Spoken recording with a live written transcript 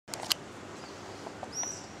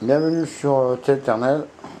Bienvenue sur Teleternel,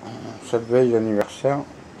 cette veille d'anniversaire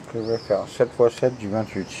que je vais faire 7x7 du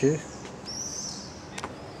 28/6.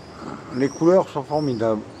 Les couleurs sont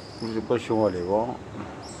formidables, je ne sais pas si on va les voir.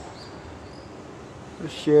 Le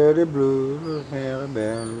ciel est bleu, la mer est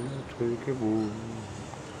belle, le truc est beau.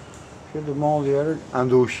 J'ai demandé à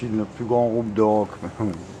Indochine, le plus grand groupe de rock.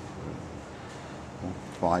 Bon,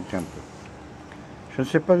 faut arrêter un peu. Je ne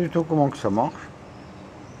sais pas du tout comment que ça marche.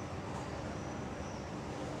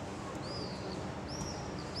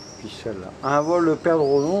 Puis celle-là. Un vol de perdre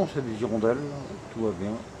au nom, c'est des hirondelles, tout va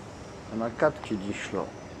bien. Il y en a 4 qui dichent là.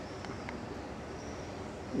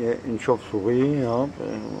 Il y a une chauve-souris, hop.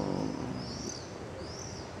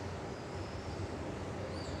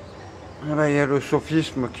 Et là, il y a le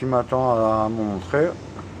sophisme qui m'attend à montrer.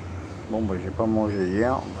 Bon, bah, j'ai pas mangé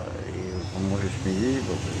hier, et pour manger ce midi,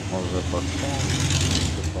 donc je mangerai pas de temps. Je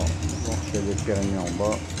sais pas. Voir s'il y a des Pyrénées en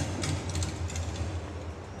bas.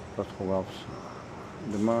 Pas trop grave ça.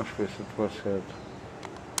 Demain, je fais 7x7.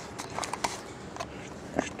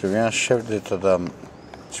 Je deviens chef d'état d'âme.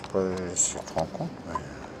 Je sais pas si tu te rends compte, mais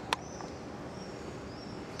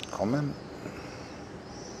quand même.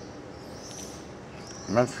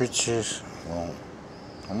 28/6. Bon.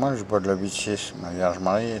 Au moins, je bois de la B6. Ma Vierge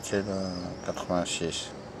Marie était de 86.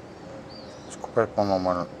 C'est complètement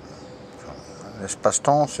normal.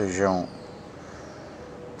 L'espace-temps, c'est géant.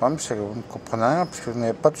 Le problème, c'est que vous ne comprenez rien parce que vous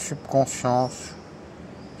n'avez pas de subconscience.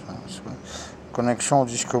 Connexion au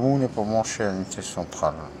disque mou n'est pas branchée à l'unité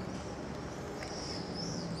centrale.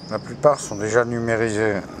 La plupart sont déjà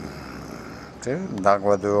numérisés. Tu sais, Dark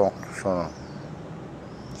va dehors, tout ça.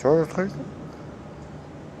 Tu vois le truc?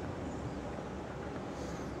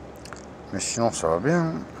 Mais sinon, ça va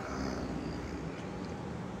bien.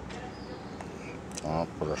 Voilà,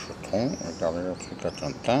 pour la chautron, regardez le truc à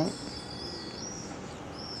Tintin.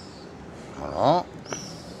 Voilà.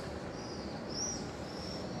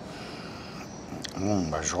 Bon,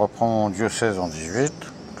 bah, je reprends mon diocèse en 18,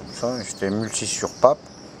 comme ça, j'étais multi-sur-pape,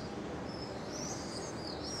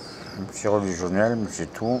 multi-religionnel,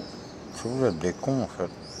 multi-tout. Vous êtes des cons en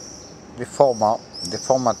fait. Des formats, des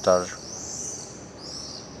formatages,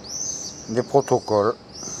 des protocoles.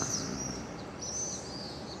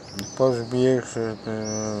 Ne pas oublier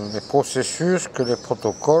que les processus, que les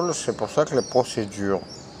protocoles, c'est pour ça que les procédures.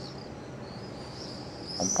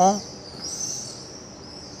 Tu comprends?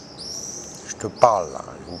 Je te parle là,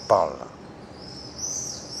 je vous parle là.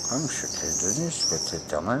 Comme je suis chef de Nice, je fais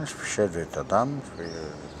éternel, je suis chef d'état d'âme, je fais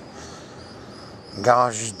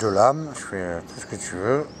garagiste de l'âme, je fais tout ce que tu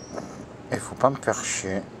veux. Et il faut pas me faire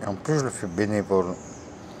chier. Et en plus, je le fais bénévole.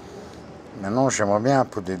 Maintenant, j'aimerais bien un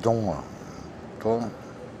peu des dons. Là.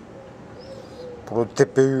 Pour le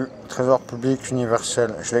TPU, Trésor public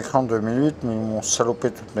universel. Je l'ai écrit en 2008, mais ils m'ont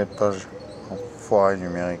salopé toutes mes pages. Foiré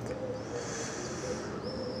numérique.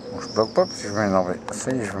 Bon, je bloque pas parce que je vais m'énerver.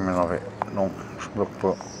 Ça y est, je vais m'énerver. Non, je bloque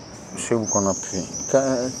pas. C'est où qu'on appuie.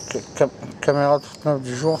 Caméra toute neuve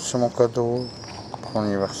du jour, c'est mon cadeau pour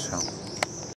l'anniversaire.